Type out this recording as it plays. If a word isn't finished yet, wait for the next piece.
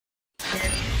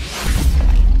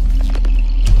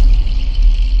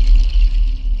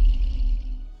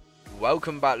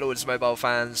welcome back Lords Mobile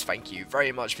fans. Thank you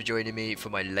very much for joining me for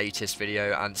my latest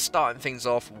video, and starting things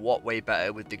off, what way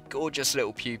better with the gorgeous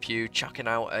little Pew Pew chucking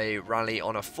out a rally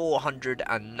on a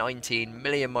 419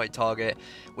 million mite target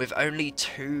with only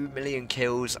 2 million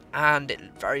kills, and it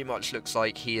very much looks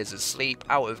like he is asleep,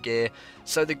 out of gear.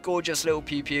 So the gorgeous little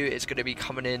Pew Pew is going to be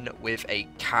coming in with a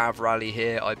cav rally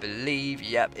here, I believe.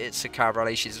 Yep, it's a cav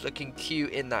rally. She's looking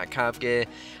cute in that cav gear.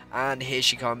 And here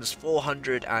she comes,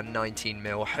 419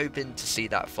 mil, hoping to see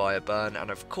that fire burn. And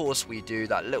of course we do,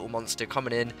 that little monster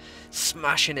coming in,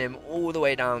 smashing him all the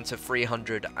way down to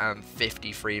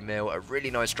 353 mil. A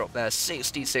really nice drop there,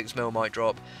 66 mil might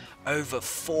drop. Over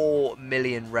 4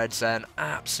 million reds there, an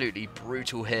absolutely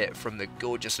brutal hit from the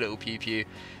gorgeous little Pew Pew.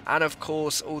 And of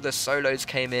course all the solos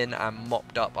came in and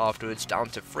mopped up afterwards, down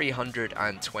to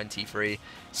 323.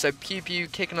 So Pew Pew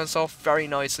kicking us off very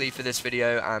nicely for this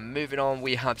video. And moving on,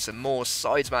 we have some more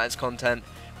SizeMatters content.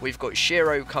 We've got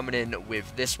Shiro coming in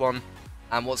with this one.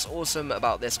 And what's awesome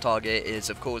about this target is,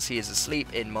 of course, he is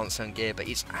asleep in Monster Hunt gear, but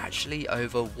he's actually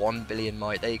over 1 billion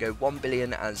mite. There you go, 1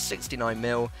 billion and 69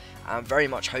 mil. I'm very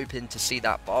much hoping to see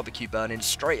that barbecue burning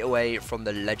straight away from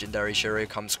the legendary Shiro.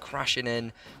 Comes crashing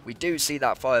in. We do see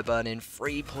that fire burning,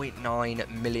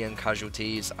 3.9 million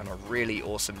casualties and a really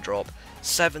awesome drop.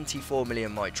 74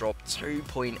 million might drop,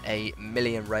 2.8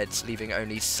 million reds, leaving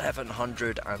only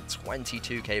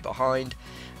 722k behind.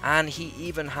 And he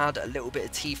even had a little bit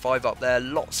of T5 up there,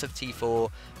 lots of T4,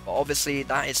 but obviously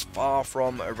that is far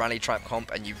from a rally trap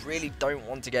comp, and you really don't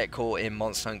want to get caught in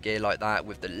Monster Hunt gear like that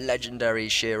with the legendary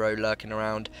Shiro lurking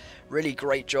around. Really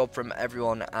great job from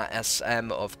everyone at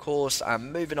SM, of course.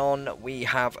 And moving on, we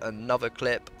have another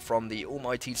clip from the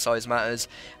almighty SizeMatters,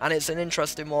 and it's an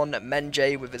interesting one.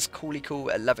 Menjay with his cool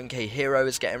 11k hero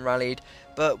is getting rallied.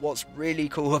 But what's really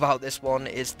cool about this one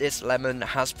is this lemon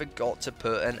has forgot to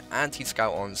put an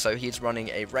anti-scout on, so he's running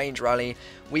a range rally.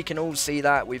 We can all see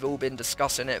that. We've all been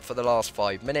discussing it for the last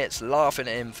 5 minutes, laughing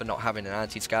at him for not having an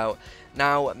anti-scout.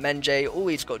 Now Menjay, all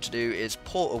he's got to do is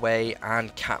port away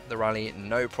and cap the rally,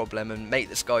 no problem, and make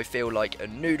this guy feel like a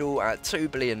noodle at 2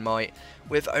 billion might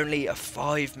with only a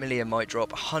 5 million might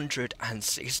drop,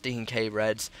 116k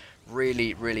reds.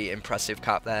 Really impressive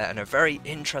cap there, and a very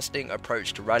interesting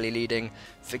approach to rally leading,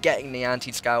 forgetting the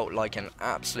anti-scout like an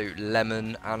absolute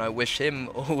lemon, and I wish him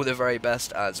all the very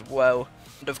best as well.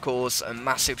 And of course, a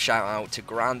massive shout out to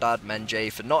Grandad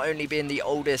Menjay for not only being the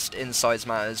oldest in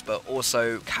SizeMatters, but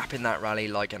also capping that rally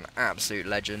like an absolute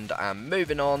legend. And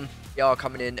moving on, we are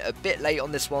coming in a bit late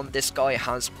on this one. This guy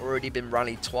has already been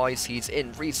rallied twice. He's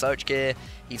in research gear.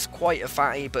 He's quite a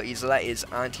fatty, but he's let his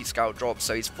anti-scout drop,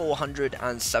 so he's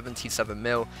 477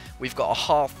 mil. We've got a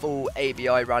half full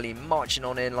ABI rally marching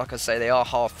on in. Like I say, they are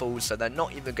half full, so they're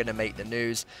not even going to make the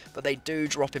news, but they do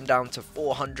drop him down to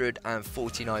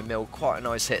 449 mil. Quite a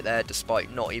nice hit there,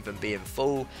 despite not even being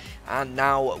full. And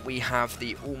now we have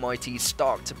the almighty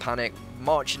Stark to Panic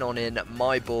marching on in.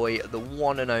 My boy, the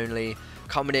one and only,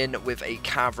 coming in with a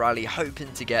cav rally,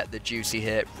 hoping to get the juicy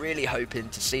hit, really hoping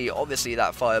to see obviously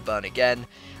that fire burn again,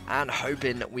 and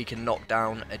hoping we can knock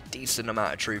down a decent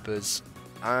amount of troopers.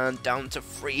 And down to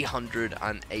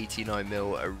 389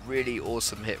 mil, a really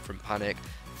awesome hit from Panic.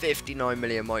 59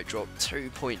 million might drop,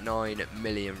 2.9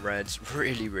 million reds,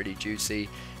 really juicy,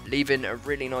 leaving a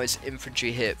really nice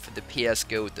infantry hit for the PS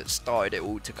guild that started it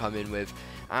all to come in with.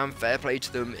 And fair play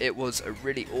to them, it was a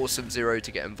really awesome zero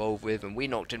to get involved with, and we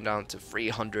knocked him down to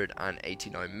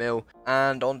 389 mil.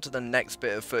 And on to the next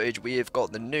bit of footage, we have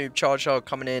got the noob ChaCha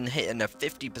coming in, hitting a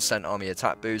 50% army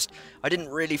attack boost. I didn't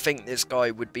really think this guy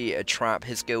would be a trap.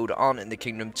 His guild aren't in the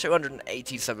kingdom,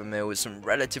 287 mil is some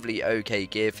relatively okay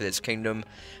gear for this kingdom.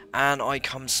 And I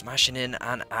come smashing in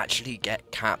and actually get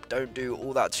capped. Don't do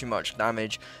all that too much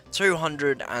damage.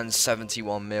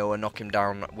 271 mil and knock him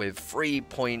down with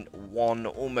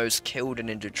 3.1, almost killed and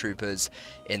injured troopers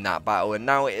in that battle. And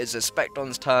now it is a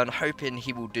Spectron's turn, hoping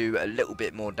he will do a little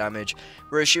bit more damage.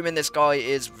 We're assuming this guy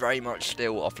is very much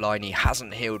still offline. He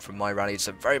hasn't healed from my rally,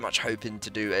 so very much hoping to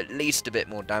do at least a bit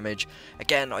more damage.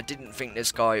 Again, I didn't think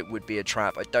this guy would be a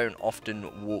trap. I don't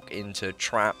often walk into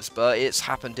traps, but it's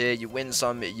happened here. You win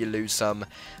some, you lose some,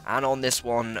 and on this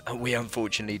one we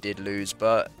unfortunately did lose.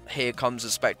 But here comes a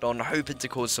Spectron, hoping to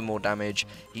cause some more damage.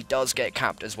 He does get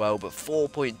capped as well, but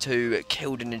 4.2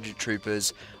 killed and injured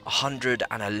troopers,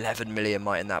 111 million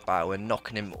might in that battle, and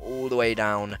knocking him all the way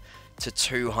down to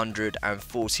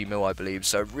 240 mil, I believe.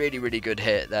 So really good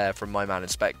hit there from my man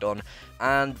Inspecton.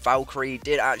 And Valkyrie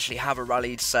did actually have a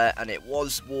rally set, and it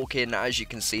was walking, as you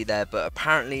can see there, but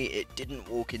apparently it didn't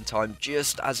walk in time.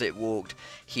 Just as it walked,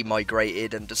 he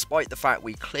migrated, and despite the fact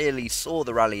we clearly saw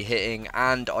the rally hitting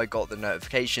and I got the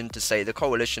notification to say the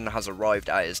coalition has arrived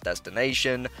at its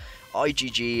destination,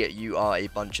 IGG, you are a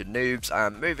bunch of noobs.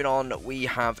 And moving on, we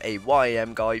have a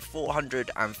YAM guy,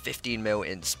 415 mil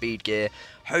in speed gear.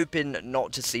 Hoping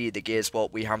not to see the gear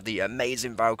swap, we have the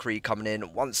amazing Valkyrie coming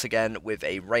in once again with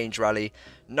a range rally.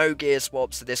 No gear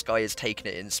swap, so this guy is taking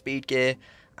it in speed gear.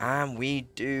 And we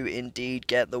do indeed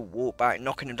get the walk back,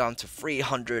 knocking him down to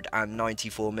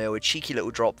 394 mil. A cheeky little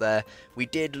drop there. We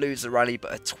did lose the rally,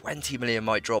 but a 20 million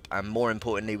might drop, and more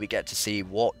importantly, we get to see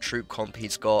what troop comp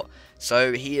he's got.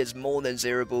 So he is more than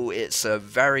zeroable. It's a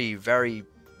very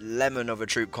lemon of a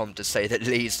troop comp, to say the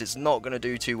least. It's not going to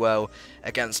do too well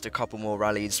against a couple more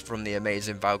rallies from the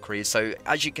amazing Valkyrie. So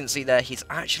as you can see there, he's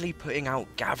actually putting out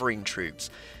gathering troops.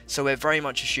 So we're very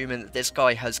much assuming that this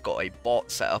guy has got a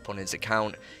bot set up on his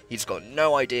account. He's got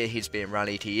no idea he's being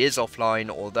rallied. He is offline,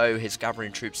 although his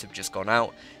gathering troops have just gone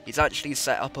out. He's actually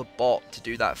set up a bot to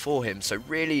do that for him. So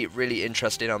really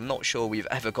interesting. I'm not sure we've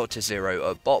ever got to zero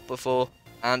a bot before.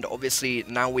 And obviously,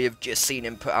 now we have just seen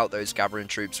him put out those gathering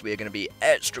troops, we are going to be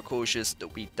extra cautious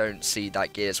that we don't see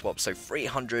that gear swap. So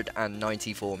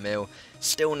 394 mil,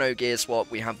 still no gear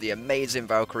swap. We have the amazing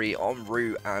Valkyrie en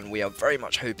route, and we are very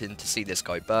much hoping to see this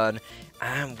guy burn.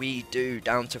 And we do,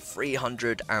 down to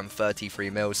 333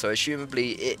 mil. So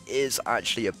assumably, it is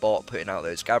actually a bot putting out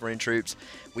those gathering troops.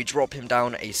 We drop him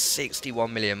down a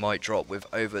 61 million might drop with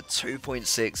over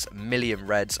 2.6 million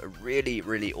reds. A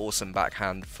really awesome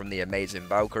backhand from the amazing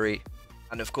Valkyrie.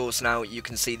 And of course, now you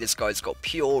can see this guy's got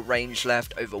pure range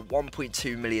left, over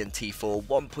 1.2 million T4,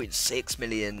 1.6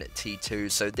 million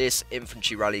T2. So this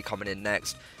infantry rally coming in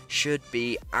next should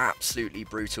be absolutely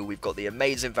brutal. We've got the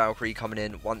amazing Valkyrie coming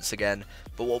in once again,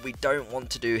 but what we don't want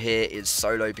to do here is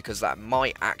solo, because that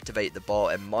might activate the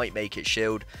bot and might make it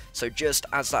shield. So just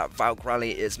as that Valk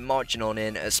rally is marching on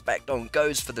in, Inspecton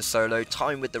goes for the solo,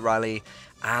 time with the rally,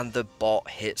 and the bot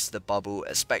hits the bubble.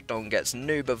 Inspecton gets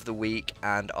noob of the week,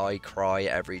 and I cry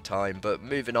every time. But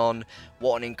moving on,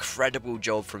 what an incredible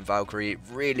job from Valkyrie.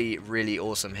 Really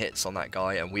awesome hits on that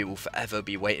guy, and we will forever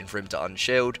be waiting for him to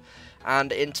unshield.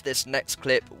 And into this next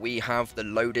clip, we have the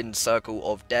loading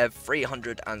circle of Dev,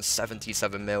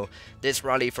 377 mil. This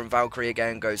rally from Valkyrie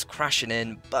again goes crashing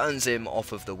in, burns him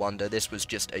off of the Wonder. This was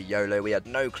just a YOLO. We had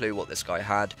no clue what this guy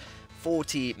had.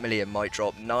 40 million might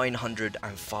drop,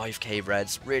 905k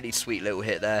reds. Really sweet little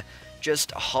hit there.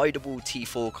 Just a hideable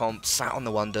T4 comp, sat on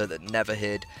the Wonder that never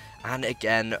hid. And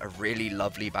again, a really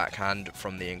lovely backhand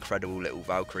from the incredible little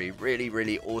Valkyrie.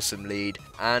 Really awesome lead,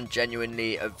 and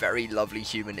genuinely a very lovely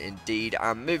human indeed.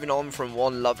 And moving on from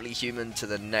one lovely human to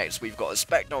the next, we've got a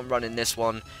Specton running this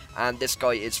one, and this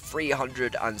guy is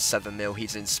 307 mil.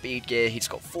 He's in speed gear, he's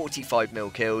got 45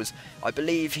 mil kills. I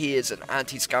believe he is an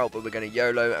anti-scout, but we're going to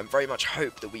YOLO and very much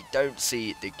hope that we don't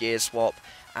see the gear swap.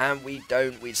 And we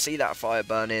don't. We see that fire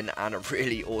burning, and a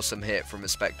really awesome hit from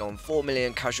Inspecton. 4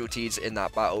 million casualties in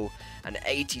that battle, and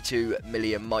 82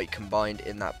 million might combined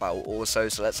in that battle also.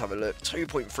 So let's have a look.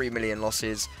 2.3 million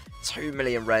losses, 2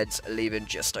 million reds, leaving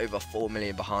just over 4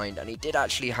 million behind. And he did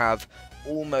actually have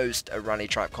almost a rally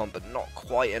trap comp, but not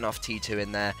quite enough T2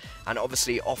 in there. And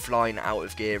obviously offline, out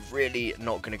of gear, really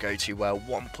not going to go too well.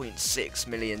 1.6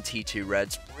 million T2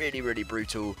 reds, really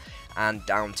brutal. And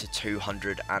down to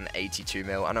 282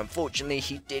 mil, and unfortunately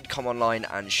he did come online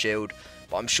and shield,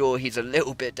 but I'm sure he's a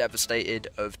little bit devastated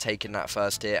of taking that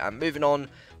first hit. And moving on,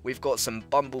 we've got some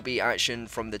Bumblebee action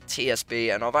from the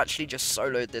TSB, and I've actually just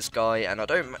soloed this guy, and I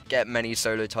don't get many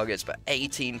solo targets, but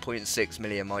 18.6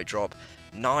 million might drop,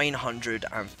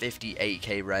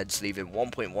 958k reds, leaving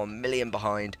 1.1 million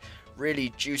behind.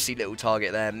 Really juicy little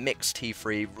target there, mixed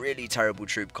T3, really terrible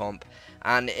troop comp.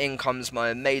 And in comes my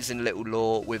amazing little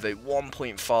Law with a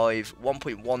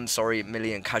 1.1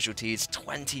 million casualties,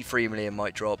 23 million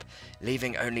might drop,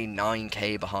 leaving only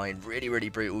 9k behind. Really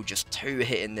brutal, just 2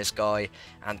 hitting this guy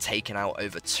and taking out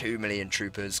over 2 million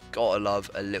troopers. Gotta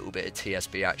love a little bit of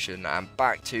TSB action. And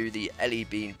back to the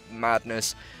LeB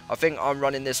madness. I think I'm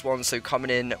running this one, so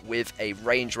coming in with a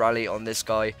range rally on this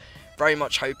guy. Very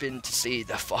much hoping to see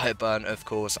the fire burn, of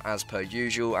course, as per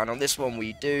usual. And on this one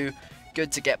we do.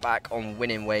 Good to get back on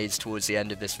winning ways towards the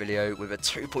end of this video with a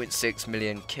 2.6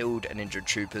 million killed and injured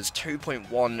troopers,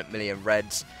 2.1 million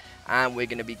reds, and we're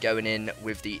going to be going in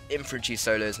with the infantry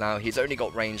solos now. He's only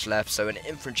got range left, so an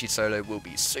infantry solo will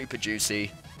be super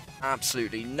juicy.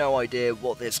 absolutely no idea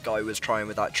what this guy was trying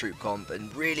with that troop comp,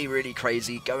 and really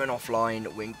crazy going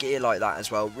offline when gear like that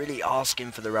as well, really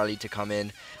asking for the rally to come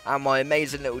in. And my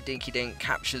amazing little dinky dink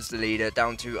captures the leader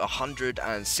down to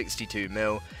 162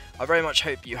 mil. I very much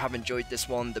hope you have enjoyed this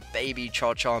one, the baby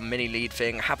ChaCha mini lead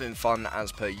thing, having fun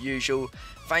as per usual.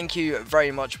 Thank you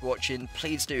very much for watching.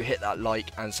 Please do hit that like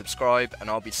and subscribe, and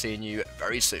I'll be seeing you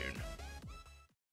very soon.